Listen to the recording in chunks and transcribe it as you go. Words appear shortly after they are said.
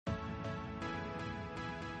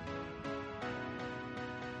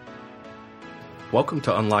Welcome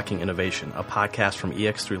to Unlocking Innovation, a podcast from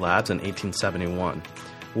EX3 Labs in 1871.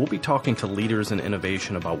 We'll be talking to leaders in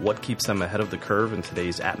innovation about what keeps them ahead of the curve in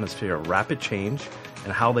today's atmosphere of rapid change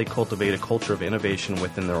and how they cultivate a culture of innovation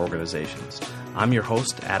within their organizations. I'm your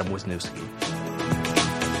host, Adam Wisniewski.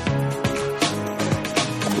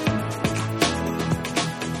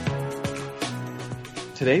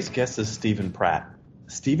 Today's guest is Stephen Pratt.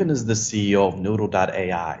 Stephen is the CEO of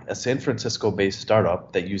Noodle.ai, a San Francisco-based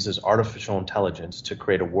startup that uses artificial intelligence to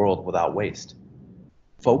create a world without waste.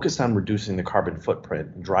 Focused on reducing the carbon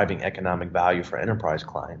footprint and driving economic value for enterprise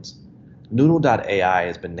clients, Noodle.ai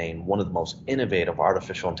has been named one of the most innovative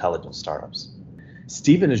artificial intelligence startups.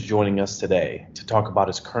 Stephen is joining us today to talk about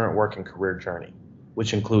his current work and career journey,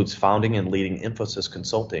 which includes founding and leading Infosys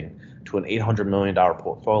Consulting to an $800 million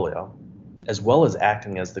portfolio, as well as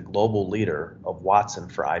acting as the global leader of Watson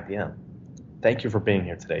for IBM. Thank you for being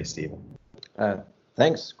here today, Stephen.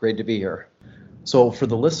 Thanks. Great to be here. So for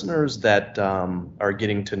the listeners that are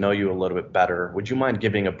getting to know you a little bit better, would you mind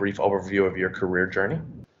giving a brief overview of your career journey?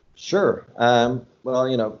 Sure. After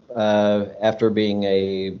being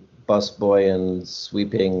a busboy and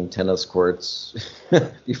sweeping tennis courts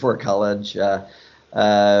before college,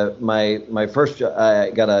 my first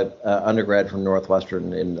I got a undergrad from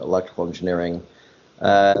Northwestern in electrical engineering,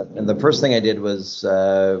 and the first thing I did was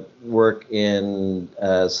work in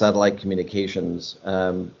satellite communications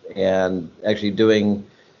and actually doing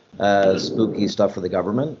spooky stuff for the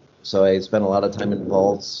government. So I spent a lot of time in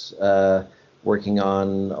vaults working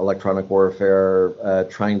on electronic warfare,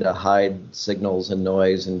 trying to hide signals and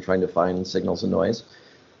noise and trying to find signals and noise.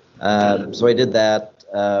 So I did that.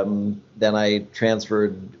 Then I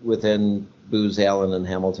transferred within Booz Allen and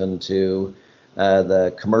Hamilton to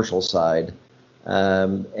the commercial side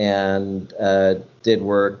and did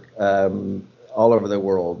work all over the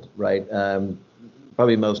world, right?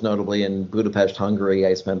 Probably most notably in Budapest, Hungary.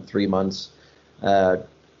 I spent 3 months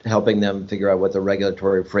helping them figure out what the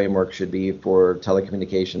regulatory framework should be for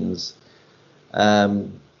telecommunications.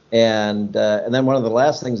 And then one of the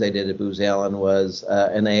last things I did at Booz Allen was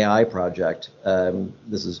an AI project.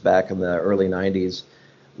 This is back in the early 90s,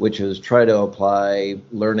 which was try to apply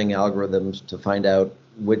learning algorithms to find out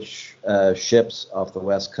which ships off the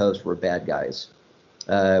West Coast were bad guys,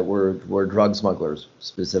 were drug smugglers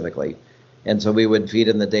specifically. And so we would feed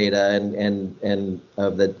in the data and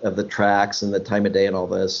of the tracks and the time of day and all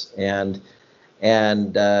this, and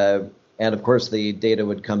of course the data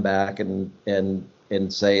would come back and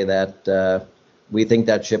say that we think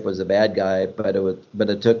that ship was a bad guy, but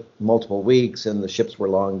it took multiple weeks and the ships were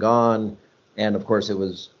long gone, and of course it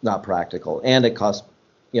was not practical, and it cost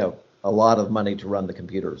a lot of money to run the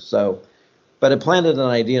computers. So, but it planted an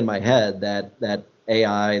idea in my head that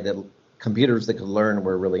AI, that computers that could learn,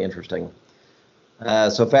 were really interesting.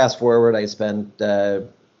 So fast forward, I spent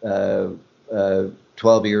 12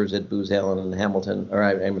 years at Booz Allen and Hamilton,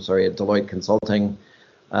 at Deloitte Consulting.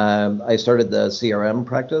 I started the CRM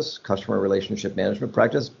practice, customer relationship management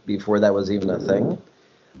practice, before that was even a thing,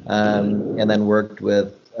 and then worked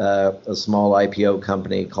with a small IPO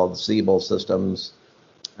company called Siebel Systems,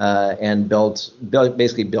 and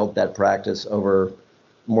basically built that practice over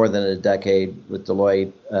more than a decade with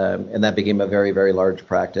Deloitte, and that became a very, very large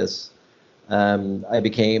practice. I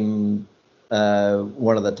became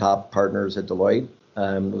one of the top partners at Deloitte.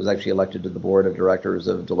 Was actually elected to the board of directors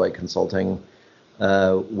of Deloitte Consulting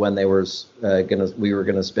when we were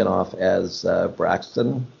going to spin off as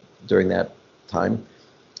Braxton during that time.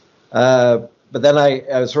 But then I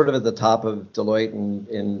was sort of at the top of Deloitte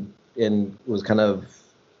and was kind of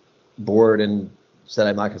bored and said,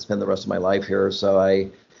 I'm not going to spend the rest of my life here. So I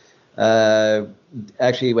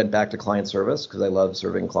actually went back to client service because I love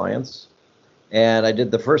serving clients. And I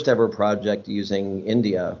did the first ever project using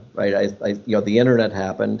India, right? The internet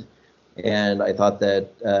happened, and I thought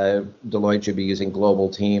that Deloitte should be using global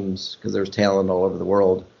teams because there's talent all over the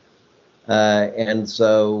world. And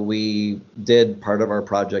so we did part of our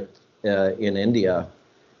project in India,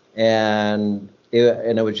 and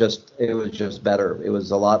it was just better. It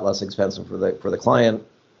was a lot less expensive for the client.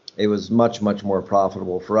 It was much, much more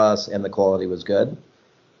profitable for us, and the quality was good.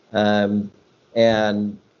 And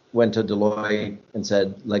went to Deloitte and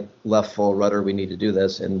said, left full rudder, we need to do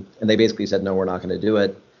this. And they basically said, no, we're not going to do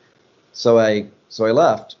it. So I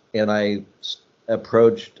left, and I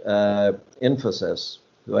approached Infosys,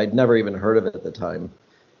 who I'd never even heard of at the time,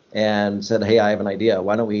 and said, hey, I have an idea.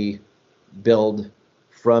 Why don't we build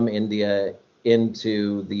from India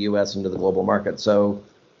into the U.S., into the global market? So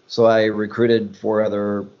I recruited four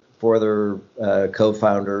other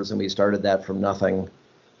co-founders, and we started that from nothing.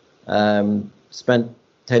 Spent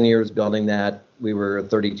 10 years building that. We were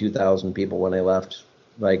 32,000 people when I left,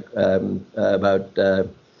 like about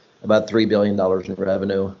 $3 billion in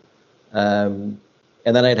revenue. And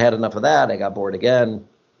then I'd had enough of that. I got bored again.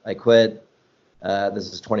 I quit.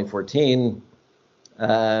 This is 2014.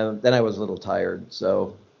 Then I was a little tired,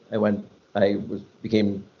 so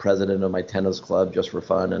became president of my tennis club just for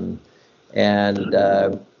fun, and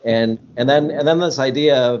then this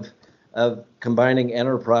idea of combining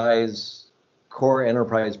core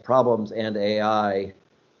enterprise problems and AI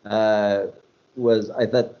I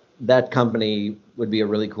thought that company would be a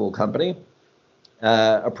really cool company.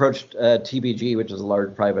 Approached TPG, which is a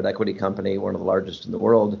large private equity company, one of the largest in the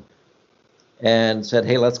world, and said,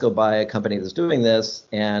 hey, let's go buy a company that's doing this,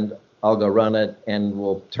 and I'll go run it, and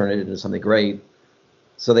we'll turn it into something great.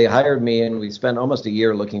 So they hired me, and we spent almost a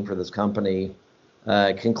year looking for this company,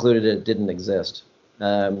 concluded it didn't exist.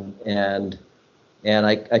 And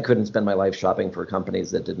I couldn't spend my life shopping for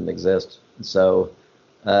companies that didn't exist. So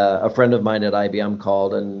a friend of mine at IBM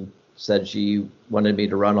called and said she wanted me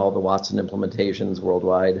to run all the Watson implementations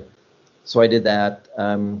worldwide. So I did that.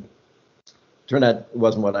 Turned out it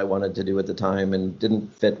wasn't what I wanted to do at the time and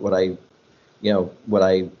didn't fit what I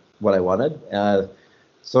wanted.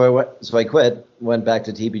 So I quit, went back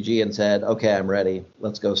to TPG and said, okay, I'm ready.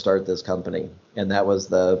 Let's go start this company. And that was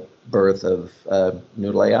the birth of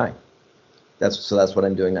Noodle AI. That's what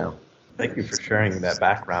I'm doing now. Thank you for sharing that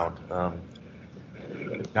background.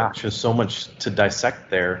 Gosh, there's so much to dissect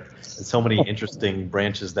there and so many interesting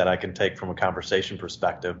branches that I can take from a conversation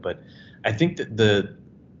perspective. But I think that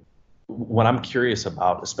what I'm curious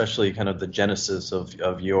about, especially kind of the genesis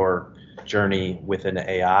of your journey within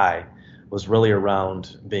AI, was really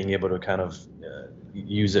around being able to kind of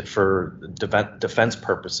use it for defense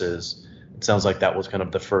purposes. It sounds like that was kind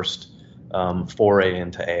of the first foray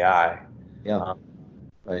into AI. Yeah,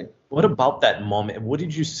 right. What about that moment? What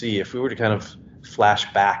did you see, if we were to kind of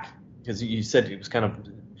flash back, because you said it was kind of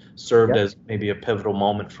served as maybe a pivotal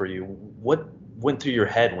moment for you. What went through your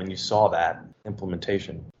head when you saw that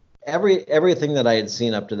implementation? Everything that I had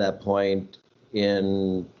seen up to that point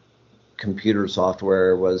in computer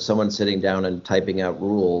software was someone sitting down and typing out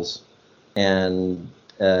rules, and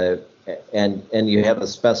you have a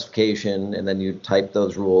specification, and then you type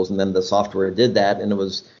those rules, and then the software did that, and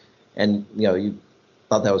you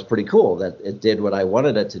thought that was pretty cool that it did what I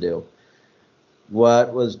wanted it to do.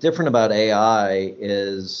 What was different about AI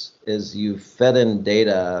is you fed in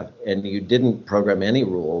data and you didn't program any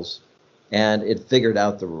rules, and it figured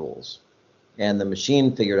out the rules, and the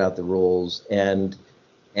machine figured out the rules and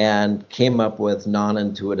came up with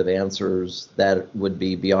non-intuitive answers that would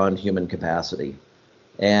be beyond human capacity.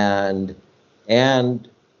 And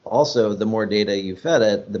also, the more data you fed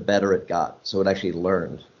it, the better it got. So it actually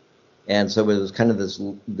learned. And so it was kind of this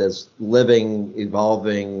living,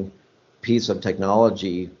 evolving piece of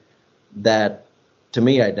technology that, to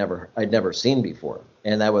me, I'd never seen before.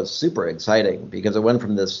 And that was super exciting because it went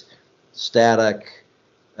from this static,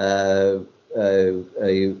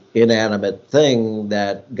 inanimate thing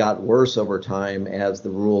that got worse over time as the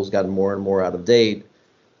rules got more and more out of date,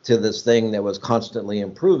 to this thing that was constantly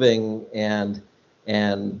improving and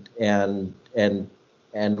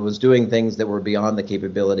was doing things that were beyond the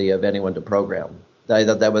capability of anyone to program. I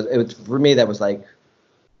thought that was for me. That was like,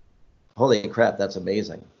 holy crap, that's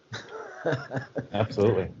amazing.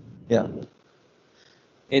 Absolutely. Yeah.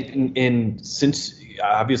 And since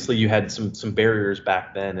obviously you had some barriers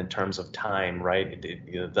back then in terms of time, right?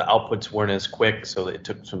 The outputs weren't as quick, so it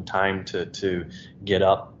took some time to get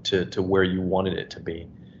up to where you wanted it to be.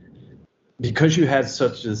 Because you had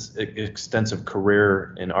such an extensive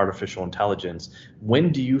career in artificial intelligence,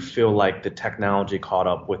 when do you feel like the technology caught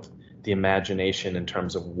up with the imagination in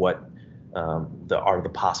terms of what the art of the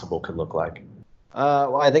possible could look like?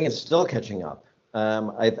 Well, I think it's still catching up.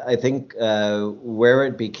 I think where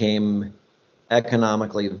it became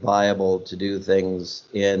economically viable to do things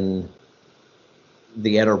in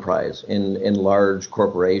the enterprise, in large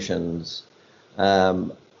corporations,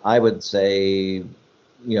 I would say,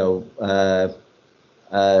 early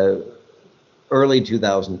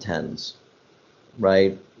 2010s,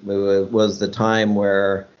 right? It was the time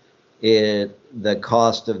where the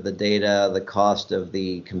cost of the data, the cost of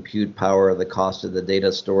the compute power, the cost of the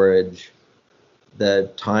data storage,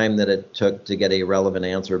 the time that it took to get a relevant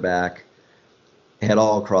answer back had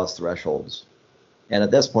all crossed thresholds. And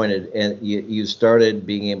at this point, you started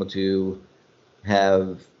being able to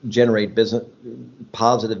generate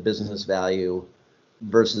positive business value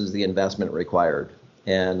versus the investment required.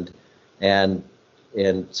 And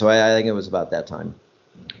so I think it was about that time.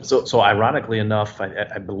 So ironically enough,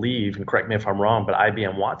 I believe, and correct me if I'm wrong, but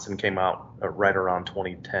IBM Watson came out right around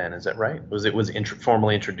 2010. Is that right?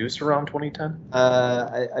 Formally introduced around 2010?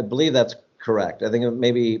 I believe that's correct. I think I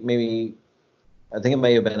think it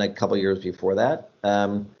may have been a couple years before that.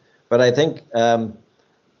 But I think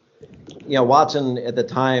Watson at the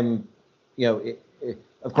time,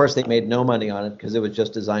 of course they made no money on it because it was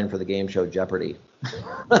just designed for the game show Jeopardy.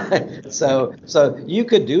 So you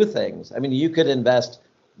could do things. I mean, you could invest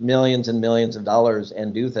millions and millions of dollars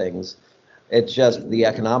and do things. It's just the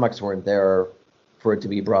economics weren't there for it to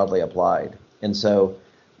be broadly applied. And so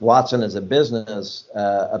Watson as a business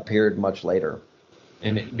appeared much later.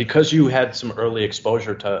 And because you had some early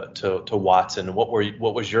exposure to Watson, what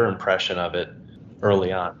was your impression of it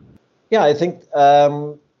early on? Yeah, I think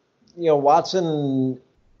Watson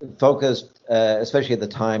focused, especially at the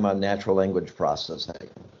time, on natural language processing,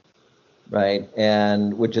 right?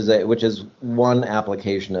 And which is one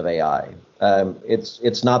application of AI.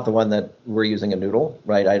 It's not the one that we're using a Noodle,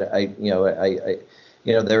 right?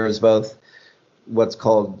 There is both what's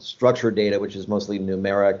called structured data, which is mostly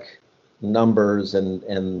numeric numbers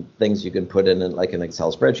and things you can put in like an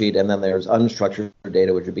Excel spreadsheet, and then there's unstructured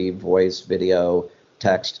data, which would be voice, video,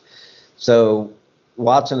 text. So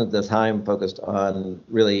Watson at the time focused on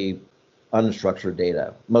really unstructured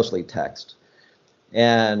data, mostly text.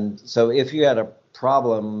 And so if you had a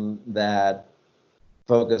problem that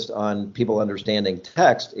focused on people understanding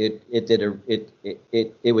text, it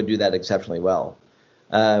would do that exceptionally well.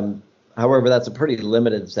 However, that's a pretty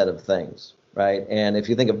limited set of things, right? And if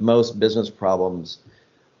you think of most business problems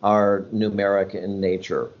are numeric in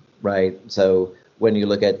nature, right? So when you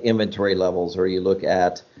look at inventory levels, or you look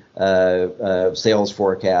at sales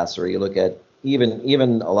forecasts, or you look at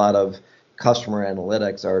even a lot of customer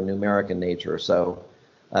analytics are numeric in nature. So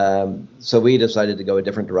we decided to go a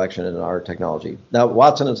different direction in our technology. Now,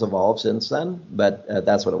 Watson has evolved since then, but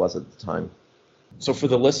that's what it was at the time. So for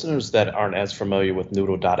the listeners that aren't as familiar with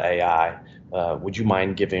Noodle.ai, would you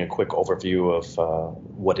mind giving a quick overview of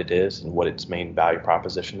what it is and what its main value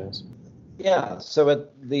proposition is? Yeah, so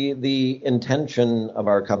the intention of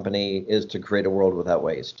our company is to create a world without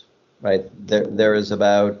waste, right? There is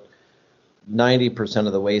about 90%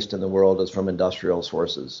 of the waste in the world is from industrial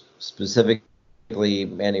sources, specifically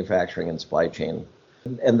manufacturing and supply chain.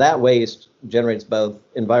 And that waste generates both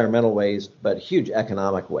environmental waste, but huge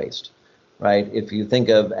economic waste, right? If you think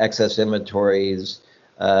of excess inventories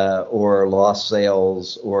or lost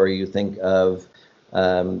sales, or you think of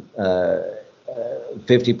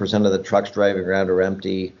 50% of the trucks driving around are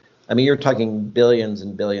empty, I mean, you're talking billions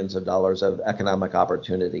and billions of dollars of economic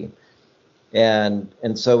opportunity. And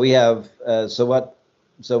so we have so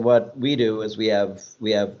what we do is we have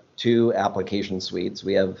two application suites.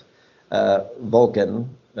 We have Vulkan,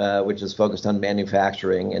 which is focused on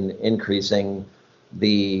manufacturing and increasing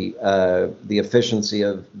the efficiency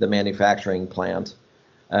of the manufacturing plant.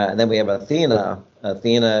 And then we have Athena.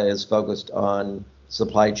 Athena is focused on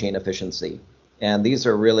supply chain efficiency. And these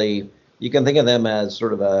are really, you can think of them as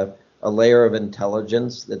sort of a layer of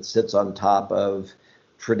intelligence that sits on top of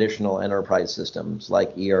traditional enterprise systems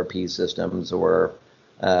like ERP systems or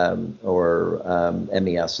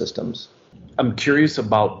MES systems. I'm curious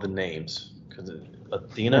about the names, because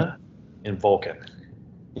Athena and Vulkan.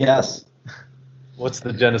 Yes. What's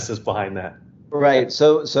the genesis behind that? Right.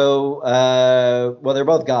 So well, they're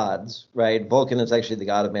both gods, right? Vulkan is actually the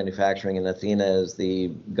god of manufacturing, and Athena is the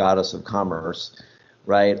goddess of commerce,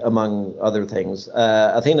 right? Among other things.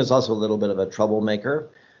 Athena is also a little bit of a troublemaker,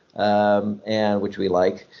 and which we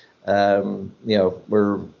like.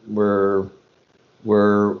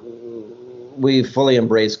 We fully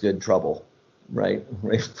embrace good trouble, right?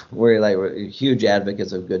 We're huge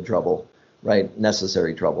advocates of good trouble, right?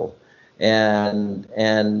 Necessary trouble. And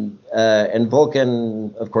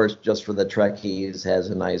Vulkan, of course, just for the Trekkies,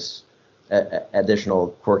 has a nice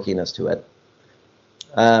additional quirkiness to it.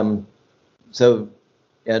 So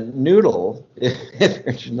Noodle,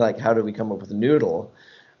 if you're like, how do we come up with a Noodle,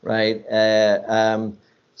 right?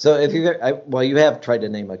 So if you have tried to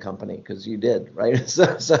name a company, because you did, right?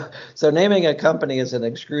 So naming a company is an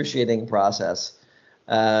excruciating process,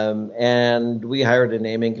 and we hired a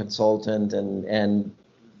naming consultant and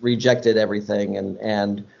rejected everything,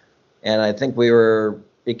 and I think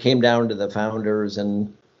it came down to the founders,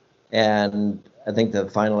 and I think the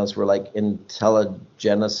finalists were like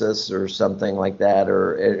Intelligenesis or something like that,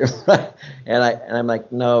 and I'm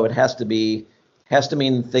like, no, it has to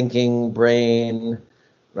mean thinking brain,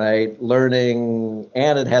 right? Learning,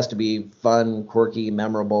 and it has to be fun, quirky,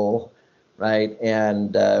 memorable, right?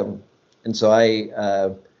 And so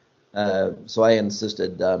So I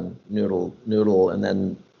insisted Noodle, and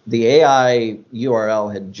then the AI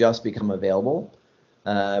URL had just become available.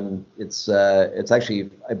 It's actually,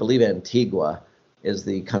 I believe, Antigua is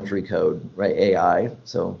the country code, right? AI.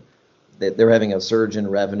 So they're having a surge in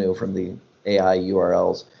revenue from the AI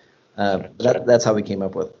URLs. That's how we came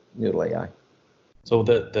up with Noodle AI. So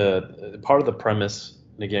the part of the premise,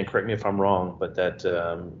 and again, correct me if I'm wrong, but that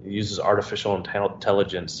it uses artificial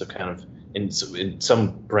intelligence to kind of, in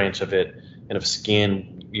some branch of it, kind of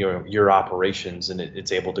scan your operations, and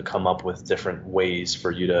it's able to come up with different ways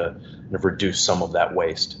for you to kind of reduce some of that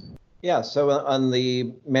waste. Yeah, so on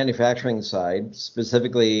the manufacturing side,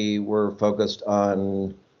 specifically, we're focused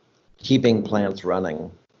on keeping plants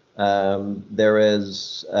running. There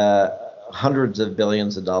is hundreds of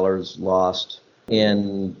billions of dollars lost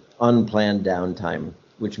in unplanned downtime,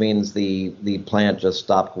 which means the plant just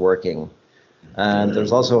stopped working. And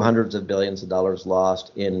there's also hundreds of billions of dollars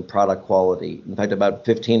lost in product quality. In fact, about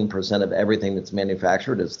 15% of everything that's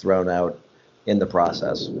manufactured is thrown out in the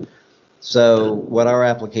process. So what our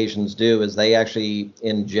applications do is they actually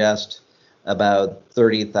ingest about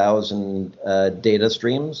 30,000 data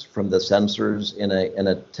streams from the sensors in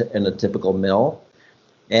a typical mill,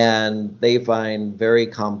 and they find very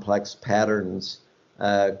complex patterns,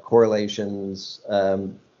 correlations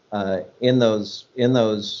in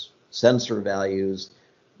those sensor values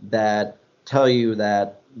that tell you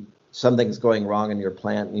that something's going wrong in your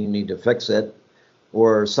plant and you need to fix it,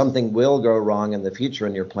 or something will go wrong in the future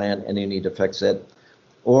in your plant and you need to fix it,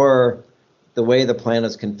 or the way the plant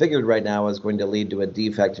is configured right now is going to lead to a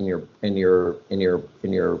defect in your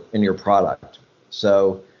product.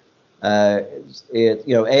 So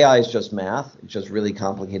AI is just math. It's just really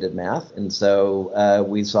complicated math, and so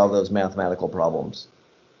we solve those mathematical problems.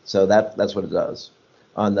 So that's what it does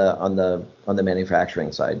on the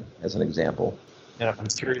manufacturing side, as an example. And I'm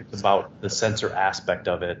curious about the sensor aspect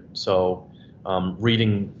of it. So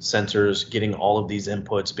reading sensors, getting all of these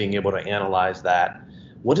inputs, being able to analyze that.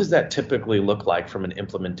 What does that typically look like from an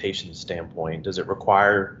implementation standpoint? Does it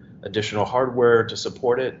require additional hardware to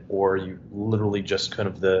support it, or are you literally just kind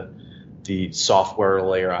of the software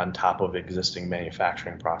layer on top of existing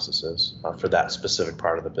manufacturing processes for that specific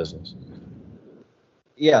part of the business?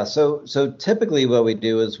 Yeah, so typically what we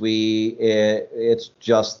do is it's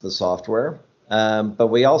just the software,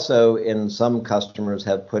 but we also, in some customers,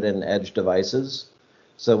 have put in edge devices.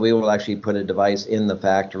 So we will actually put a device in the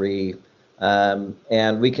factory, and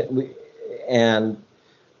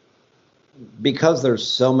because there's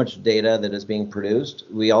so much data that is being produced,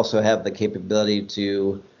 we also have the capability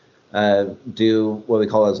to do what we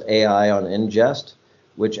call as AI on ingest,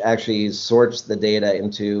 which actually sorts the data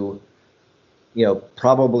into,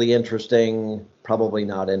 probably interesting, probably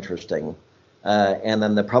not interesting. And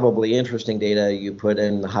then the probably interesting data you put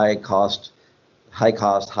in high cost,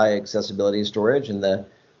 high accessibility storage, and the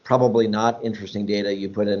probably not interesting data you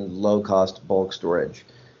put in low cost bulk storage.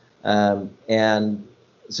 And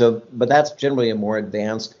so, but that's generally a more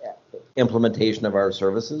advanced implementation of our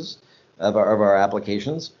services, of our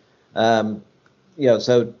applications. So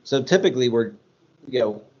typically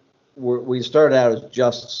we started out as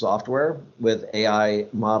just software with AI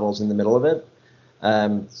models in the middle of it.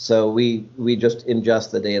 So we just ingest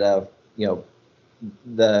the data,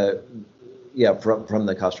 from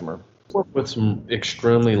the customer. I work with some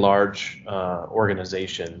extremely large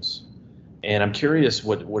organizations, and I'm curious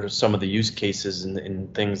what are some of the use cases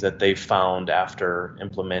and things that they found after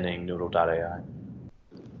implementing Noodle.ai?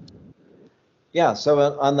 Yeah,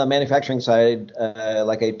 so on the manufacturing side,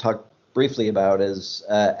 like I talked briefly about, is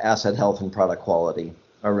asset health and product quality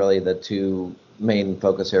are really the two main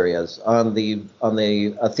focus areas. On the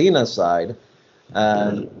Athena side,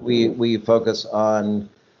 we focus on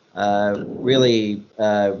really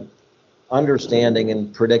understanding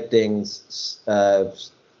and predicting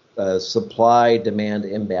supply-demand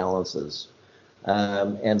imbalances.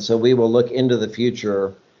 And so we will look into the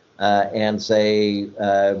future and say,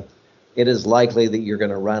 it is likely that you're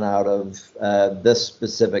going to run out of this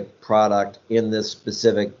specific product in this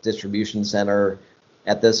specific distribution center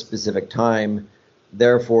at this specific time.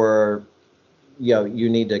 Therefore, you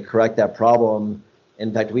need to correct that problem.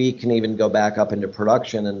 In fact, we can even go back up into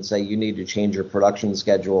production and say you need to change your production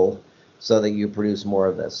schedule so that you produce more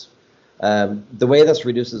of this. The way this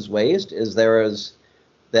reduces waste is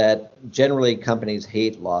that generally companies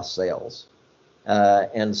hate lost sales.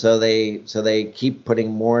 And so they keep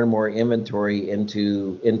putting more and more inventory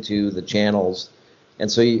into the channels.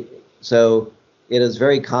 And so it is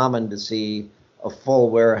very common to see a full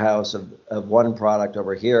warehouse of one product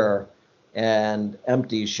over here and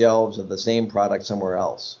empty shelves of the same product somewhere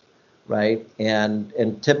else. right? And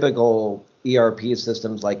typical ERP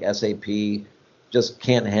systems like SAP just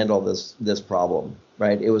can't handle this problem,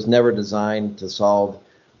 right? It was never designed to solve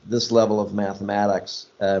this level of mathematics,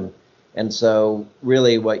 and so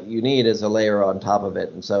really what you need is a layer on top of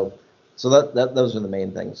it. And so that those are the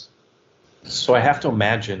main things. So I have to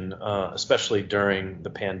imagine, especially during the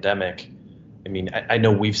pandemic, I mean, I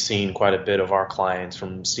know we've seen quite a bit of our clients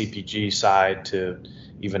from CPG side to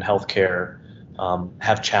even healthcare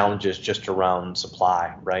have challenges just around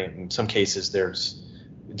supply, right? In some cases, there's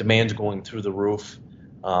demand's going through the roof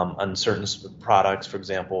on certain products. For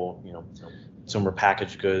example, consumer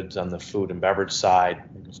packaged goods on the food and beverage side.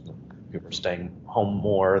 People are staying home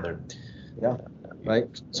more. They're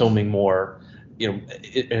right. consuming more.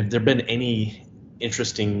 Have there been any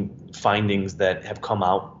interesting findings that have come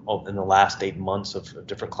out in the last 8 months of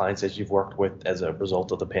different clients that you've worked with as a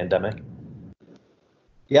result of the pandemic?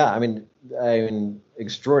 Yeah, I mean,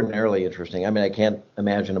 extraordinarily interesting. I mean, I can't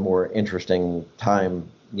imagine a more interesting time,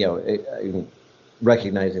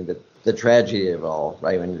 recognizing the tragedy of it all,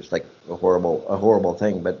 right? I mean, it's like a horrible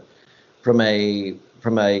thing. But from a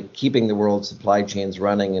keeping the world's supply chains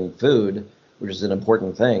running in food, which is an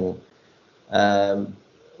important thing,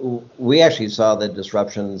 we actually saw the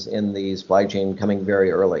disruptions in the supply chain coming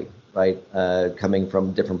very early, right? Coming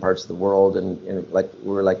from different parts of the world, and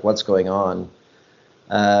we're like, what's going on?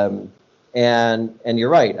 And you're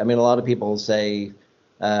right. I mean, a lot of people say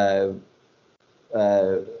a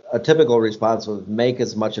typical response was make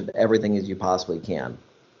as much of everything as you possibly can,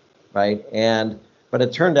 right? But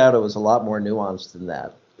it turned out it was a lot more nuanced than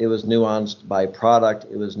that. It was nuanced by product,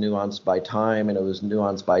 it was nuanced by time, and it was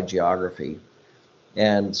nuanced by geography.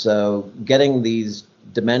 And so getting these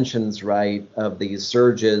dimensions right of these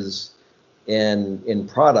surges in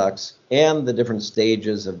products and the different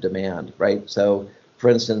stages of demand, right? So, for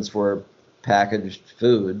instance, for packaged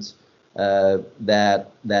foods, that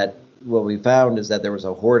what we found is that there was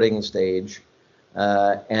a hoarding stage,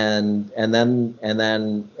 and then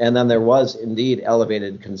there was indeed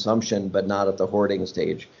elevated consumption, but not at the hoarding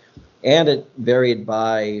stage, and it varied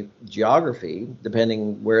by geography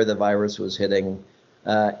depending where the virus was hitting,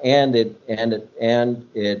 and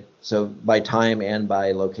it so by time and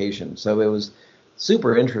by location. So it was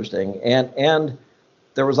super interesting, and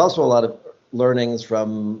there was also a lot of learnings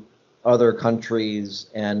from other countries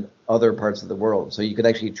and other parts of the world. So you could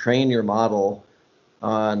actually train your model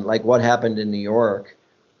on like what happened in New York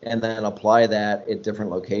and then apply that at different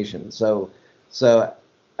locations. So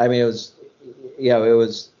I mean, it was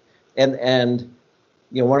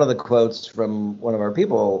one of the quotes from one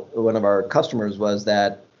of our customers was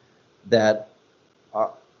that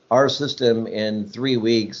our system in 3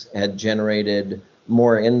 weeks had generated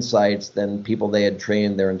more insights than people they had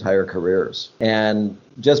trained their entire careers. And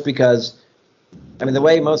just because, I mean, the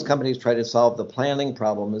way most companies try to solve the planning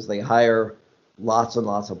problem is they hire lots and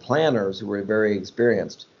lots of planners who are very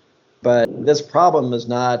experienced. But this problem is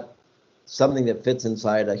not something that fits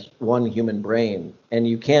inside one human brain. And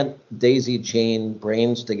you can't daisy chain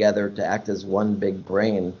brains together to act as one big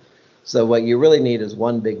brain. So what you really need is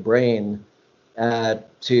one big brain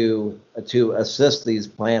to assist these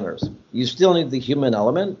planners. You still need the human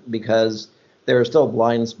element because there are still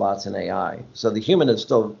blind spots in AI. So the human is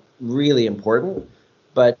still really important,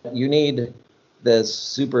 but you need this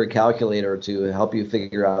super calculator to help you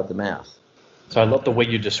figure out the math. So I love the way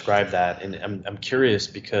you describe that, and I'm curious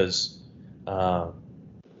because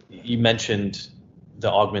you mentioned the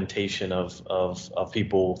augmentation of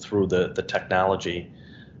people through the technology.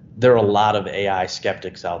 There are a lot of AI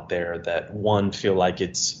skeptics out there that, one, feel like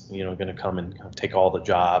it's going to come and take all the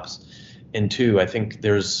jobs, and two, I think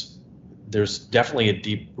there's definitely a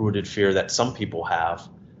deep-rooted fear that some people have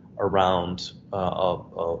around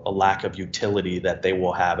a lack of utility that they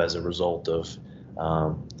will have as a result of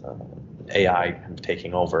AI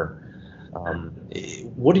taking over.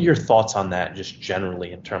 What are your thoughts on that, just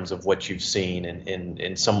generally, in terms of what you've seen,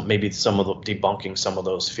 and some of the debunking some of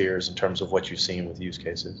those fears in terms of what you've seen with use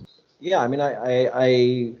cases? Yeah, I mean,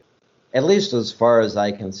 I at least as far as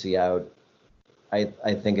I can see out, I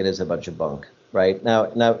think it is a bunch of bunk. Right now,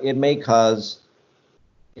 it might cause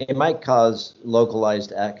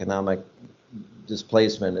localized economic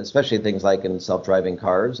displacement, especially things like in self-driving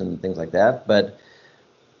cars and things like that. But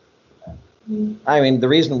I mean, the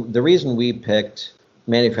reason we picked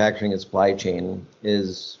manufacturing and supply chain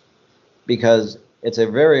is because it's a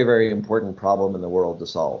very, very important problem in the world to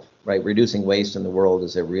solve, right? Reducing waste in the world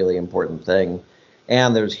is a really important thing,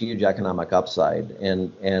 and there's huge economic upside.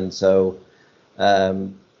 And so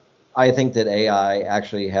I think that AI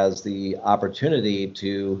actually has the opportunity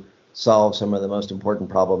to solve some of the most important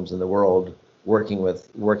problems in the world with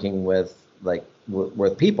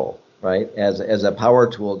people, right, as a power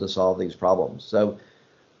tool to solve these problems. So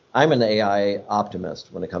I'm an AI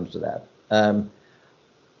optimist when it comes to that.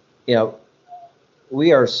 You know,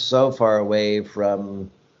 we are so far away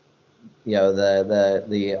from, you know,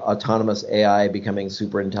 the autonomous AI becoming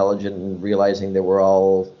super intelligent and realizing that we're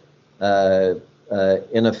all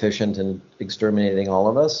inefficient and exterminating all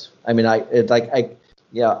of us. I mean, I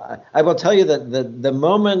will tell you that the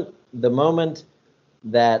moment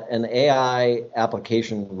that an AI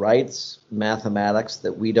application writes mathematics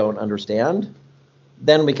that we don't understand,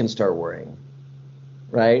 then we can start worrying,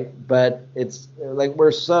 right? But it's like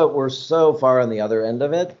we're so far on the other end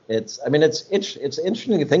of it. It's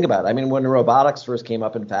interesting to think about. I mean, when robotics first came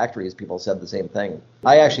up in factories, people said the same thing.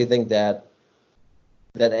 I actually think that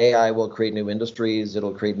AI will create new industries.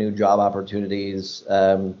 It'll create new job opportunities.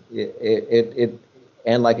 And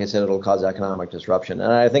like I said, it'll cause economic disruption.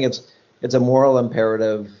 And I think it's a moral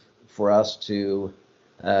imperative for us to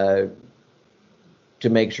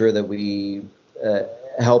make sure that we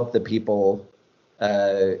help the people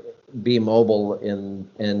be mobile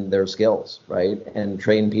in their skills, right, and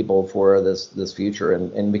train people for this future.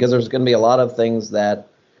 And because there's going to be a lot of things that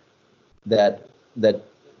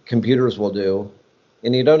computers will do,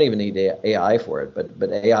 and you don't even need AI for it,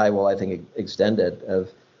 but AI will, I think, extend it.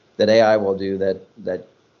 That AI will do that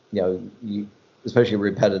especially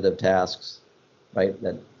repetitive tasks, right?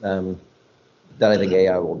 That I think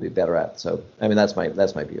AI will be better at. So I mean, that's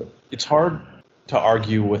my view. It's hard to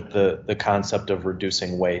argue with the concept of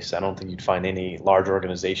reducing waste. I don't think you'd find any large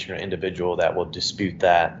organization or individual that will dispute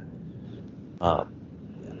that.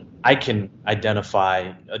 I can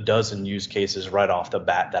identify a dozen use cases right off the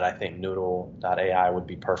bat that I think Noodle.ai would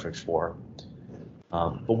be perfect for.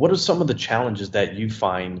 But what are some of the challenges that you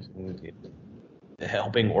find in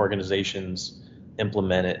helping organizations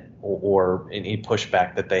implement it, or any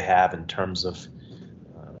pushback that they have in terms of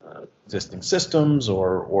existing systems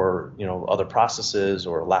or other processes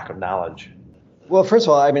or lack of knowledge? Well, first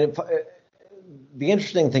of all, I mean, the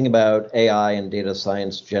interesting thing about AI and data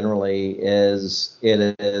science generally is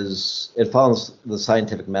it follows the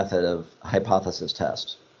scientific method of hypothesis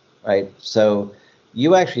test, right? So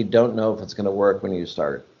you actually don't know if it's going to work when you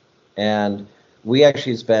start. And we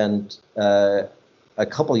actually spent a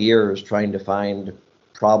couple years trying to find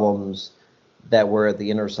problems that were at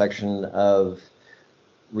the intersection of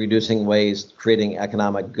reducing waste, creating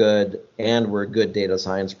economic good, and were good data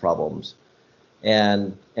science problems.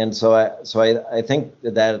 And so I think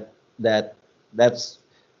that's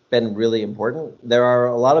been really important. There are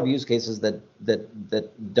a lot of use cases that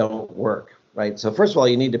don't work, right? So first of all,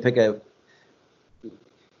 you need to pick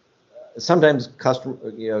sometimes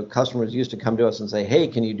customers used to come to us and say, hey,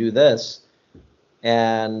 can you do this?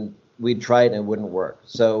 And we tried and it wouldn't work.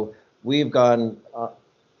 So we've gone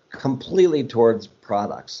completely towards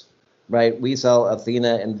products, right? We sell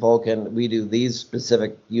Athena and Vulkan. We do these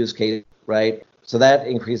specific use cases, right? So that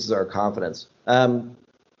increases our confidence.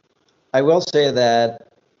 I will say that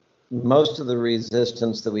most of the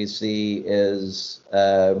resistance that we see is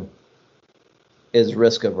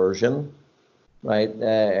risk aversion, right?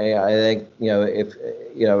 I think if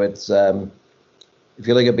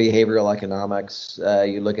you look at behavioral economics,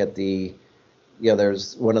 you look at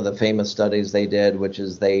there's one of the famous studies they did, which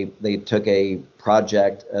is they took a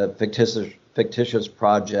project, a fictitious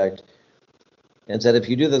project, and said, if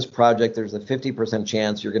you do this project, there's a 50%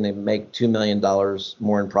 chance you're going to make $2 million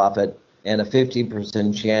more in profit, and a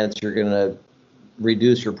 50% chance you're going to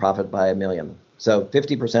reduce your profit by $1 million. So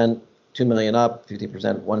 50%, $2 million up,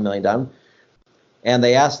 50%, $1 million down. And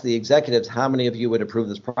they asked the executives, how many of you would approve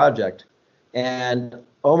this project? And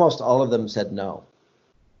almost all of them said no,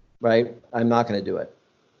 right? I'm not going to do it,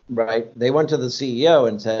 right? They went to the CEO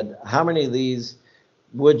and said, how many of these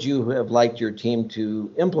would you have liked your team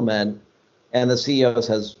to implement? And the CEO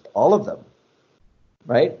says, all of them,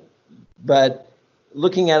 right? But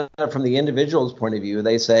looking at it from the individual's point of view,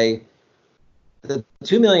 they say, the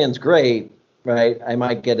 2 million's great, right? I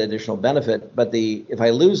might get additional benefit, but if I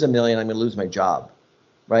lose $1 million, I'm going to lose my job,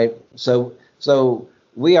 right? So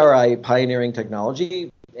we are a pioneering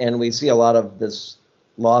technology, and we see a lot of this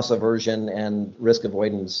loss aversion and risk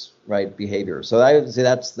avoidance, right, behavior. So I would say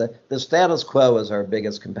that's the status quo is our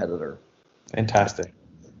biggest competitor. Fantastic.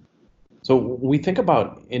 So we think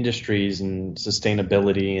about industries and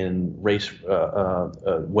sustainability and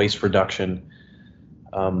waste reduction.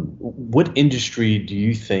 What industry do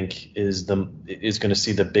you think is going to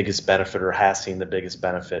see the biggest benefit, or has seen the biggest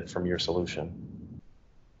benefit from your solution?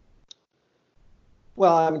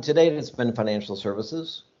 Well, I mean, to date it's been financial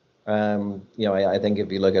services. I think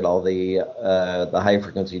if you look at all the high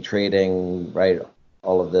frequency trading, right,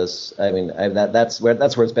 all of this, I mean, that's where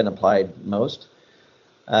it's been applied most.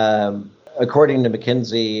 According to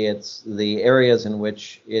McKinsey, it's the areas in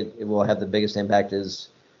which it will have the biggest impact is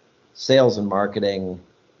sales and marketing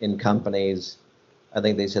in companies. I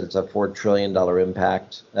think they said it's a $4 trillion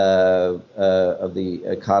impact of the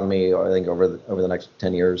economy, or I think over the next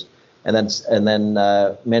 10 years. And then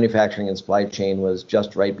manufacturing and supply chain was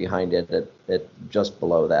just right behind it, at just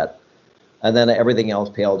below that. And then everything else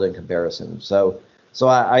paled in comparison. So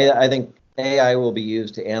I think AI will be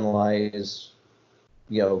used to analyze,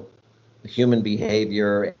 human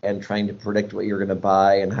behavior and trying to predict what you're going to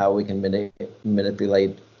buy and how we can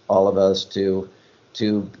manipulate all of us to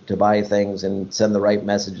buy things and send the right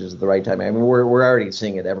messages at the right time. I mean, we're already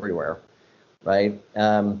seeing it everywhere, right?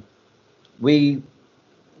 We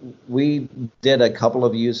did a couple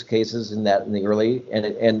of use cases in the early, and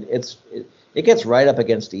it gets right up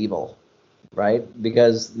against evil, right?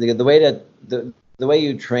 Because the way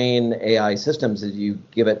you train AI systems is you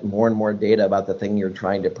give it more and more data about the thing you're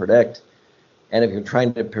trying to predict, and if you're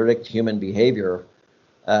trying to predict human behavior,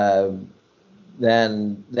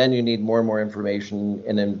 then you need more and more information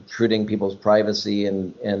and intruding people's privacy,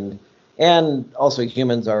 and also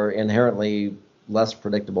humans are inherently less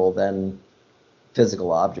predictable than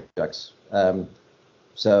physical objects.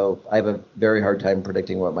 So I have a very hard time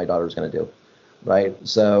predicting what my daughter's going to do, right?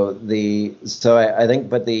 So I think,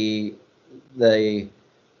 but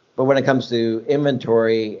when it comes to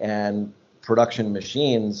inventory and production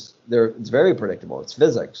machines, it's very predictable. It's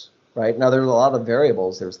physics, right? Now there's a lot of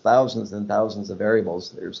variables. There's thousands and thousands of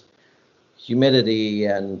variables. There's humidity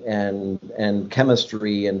and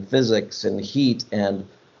chemistry and physics and heat and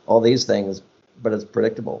all these things, but it's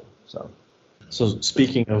predictable. So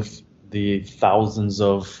speaking of the thousands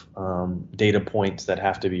of data points that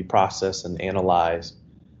have to be processed and analyzed,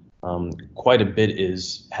 quite a bit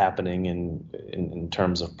is happening in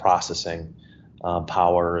terms of processing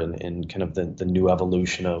power and kind of the new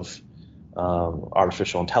evolution of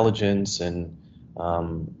artificial intelligence and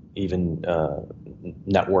even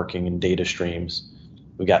networking and data streams.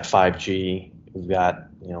 We've got 5G. We've got,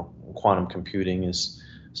 quantum computing is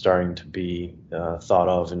starting to be thought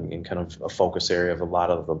of in kind of a focus area of a lot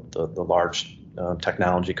of the large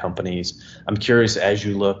technology companies. I'm curious, as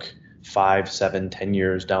you look 5, 7, 10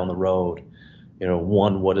 years down the road,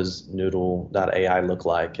 one, what does Noodle.ai look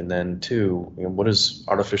like? And then two, what does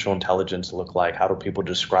artificial intelligence look like? How do people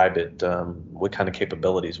describe it? What kind of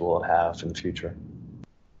capabilities will it have in the future?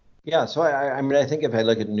 Yeah, so I mean, I think if I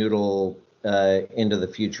look at Noodle into the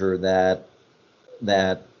future, that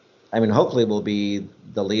I mean, hopefully we'll be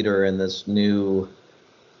the leader in this new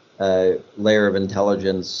layer of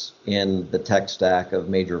intelligence in the tech stack of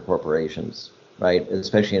major corporations, right?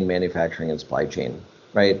 Especially in manufacturing and supply chain,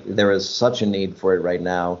 right? There is such a need for it right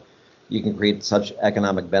now. You can create such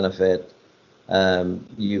economic benefit. And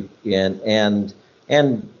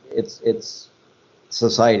it's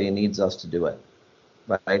society needs us to do it,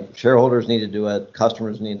 right? Shareholders need to do it.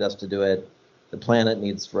 Customers need us to do it. The planet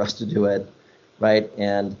needs for us to do it, right?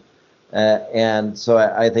 And so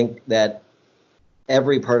I think that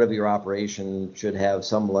every part of your operation should have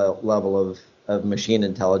some level of machine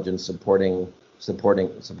intelligence supporting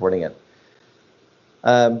it.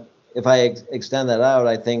 If I extend that out,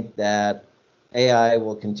 I think that AI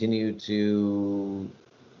will continue to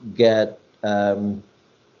get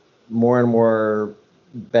more and more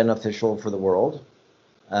beneficial for the world.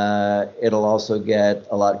 It'll also get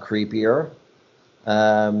a lot creepier,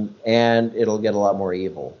 and it'll get a lot more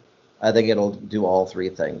evil. I think it'll do all three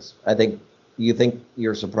things. I think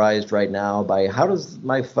you're surprised right now by how does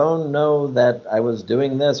my phone know that I was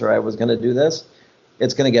doing this or I was going to do this?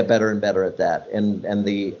 It's going to get better and better at that. And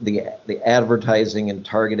the advertising and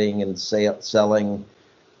targeting and selling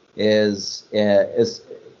is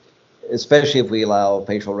especially if we allow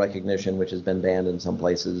facial recognition, which has been banned in some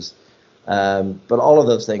places. But all of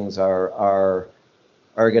those things are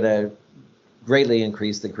going to greatly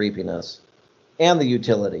increase the creepiness and the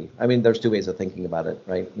utility. I mean, there's two ways of thinking about it,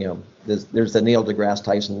 right? There's the Neil deGrasse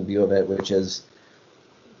Tyson view of it, which is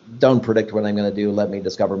don't predict what I'm going to do, let me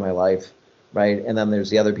discover my life, right? And then there's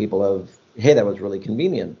the other people of, hey, that was really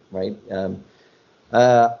convenient, right?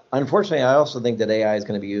 Unfortunately, I also think that AI is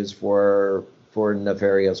going to be used for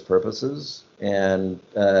nefarious purposes, and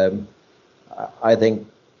I think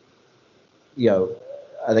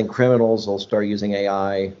criminals will start using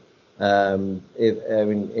AI.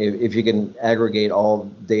 If you can aggregate all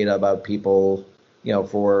data about people,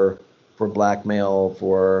 for blackmail,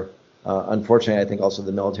 unfortunately, I think also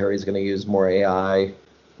the military is going to use more AI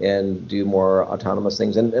and do more autonomous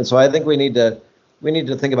things. And so I think we need to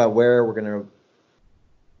think about where we're going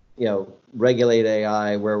to, regulate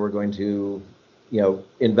AI, where we're going to,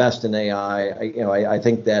 invest in AI. I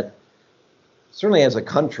think that certainly as a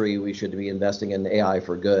country, we should be investing in AI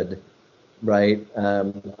for good, right?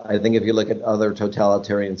 I think if you look at other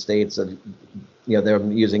totalitarian states, they're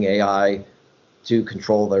using AI to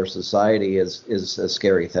control their society is a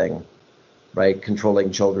scary thing, right?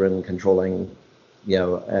 Controlling children, controlling,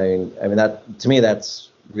 that, to me, that's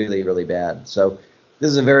really, really bad. So this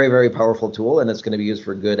is a very, very powerful tool, and it's going to be used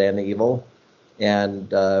for good and evil.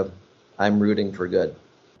 And I'm rooting for good.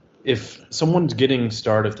 If someone's getting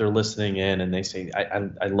started, if they're listening in and they say,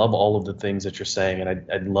 I love all of the things that you're saying,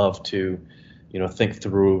 and I'd love to, think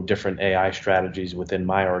through different AI strategies within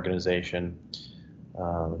my organization.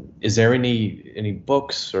 Is there any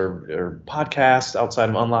books or podcasts outside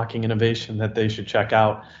of Unlocking Innovation that they should check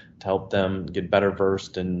out to help them get better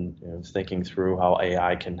versed in thinking through how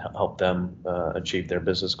AI can help them achieve their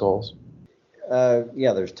business goals?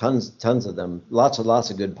 There's tons of them. Lots of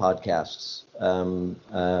good podcasts.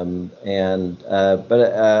 But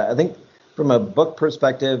I think from a book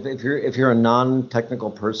perspective, if you're a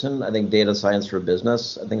non-technical person, I think Data Science for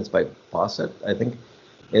Business, I think it's by Fawcett, I think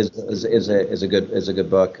is a good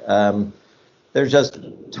book. There's just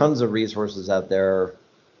tons of resources out there.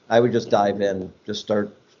 I would just dive in, just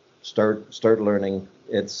start learning.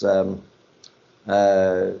 It's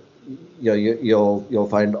you'll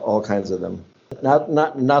find all kinds of them.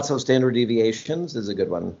 Not so standard deviations is a good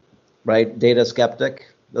one, right? Data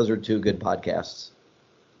Skeptic, those are two good podcasts.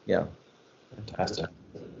 Yeah. Fantastic.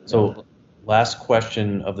 So last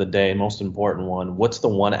question of the day, most important one. What's the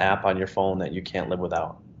one app on your phone that you can't live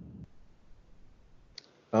without?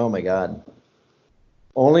 Oh my God.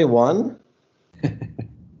 Only one?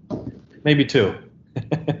 Maybe two.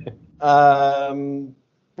 Well,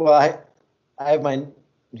 I have my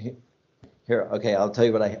here. Okay, I'll tell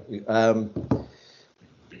you what I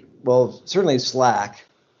well, certainly Slack,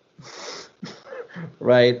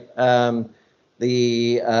 right? I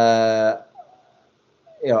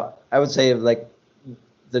would say like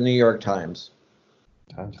the New York Times,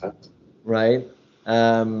 right?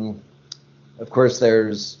 Of course,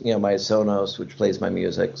 there's my Sonos, which plays my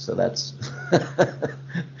music, so that's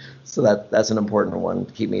that's an important one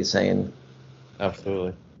to keep me sane.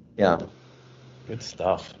 Absolutely. Yeah. Good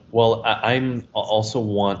stuff. Well, I'm also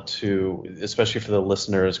want to, especially for the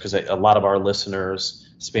listeners, because a lot of our listeners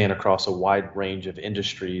span across a wide range of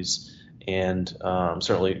industries, and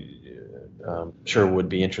certainly sure would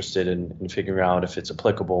be interested in figuring out if it's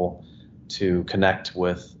applicable to connect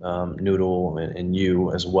with Noodle and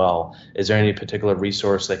you as well. Is there any particular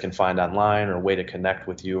resource they can find online or way to connect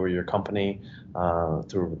with you or your company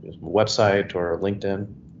through a website or LinkedIn?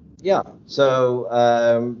 Yeah. So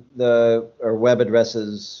our web address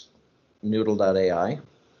is noodle.ai,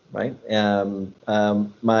 right?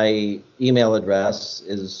 My email address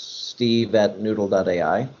is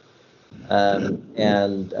steve@noodle.ai.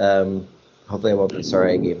 Hopefully I won't be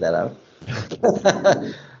sorry I gave that out.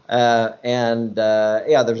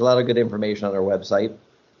 There's a lot of good information on our website.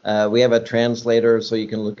 We have a translator, so you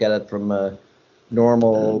can look at it from a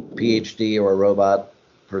normal PhD or a robot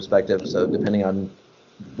perspective. So depending on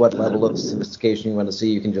what level of sophistication you want to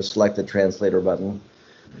see, you can just select the translator button.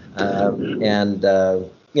 So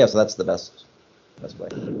that's the best way.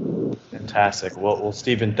 Fantastic. Well,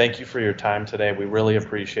 Stephen, thank you for your time today. We really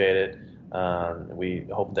appreciate it. We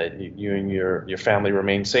hope that you and your family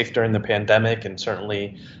remain safe during the pandemic, and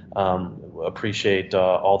certainly appreciate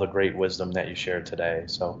all the great wisdom that you shared today.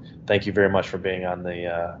 So thank you very much for being on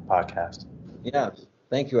the podcast. Yeah,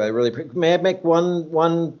 thank you. I really appreciate. May I make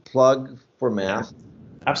one plug for math?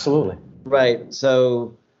 Absolutely. Right.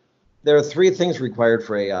 So there are three things required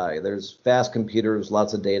for AI. There's fast computers,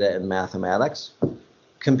 lots of data, and mathematics.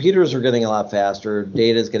 Computers are getting a lot faster.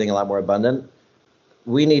 Data is getting a lot more abundant.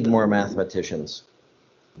 We need more mathematicians,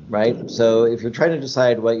 right? So if you're trying to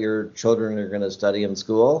decide what your children are going to study in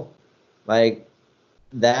school, like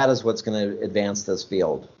that is what's going to advance this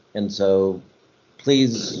field. And so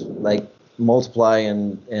please multiply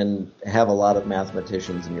and have a lot of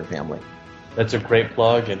mathematicians in your family. That's a great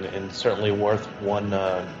plug and certainly worth one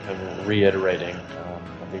reiterating.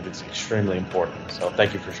 I think it's extremely important. So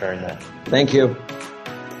thank you for sharing that. Thank you.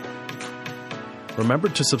 Remember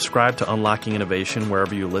to subscribe to Unlocking Innovation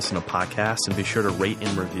wherever you listen to podcasts, and be sure to rate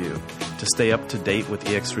and review. To stay up to date with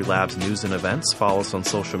EX3 Labs news and events, follow us on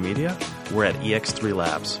social media. We're at EX3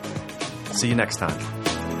 Labs. See you next time.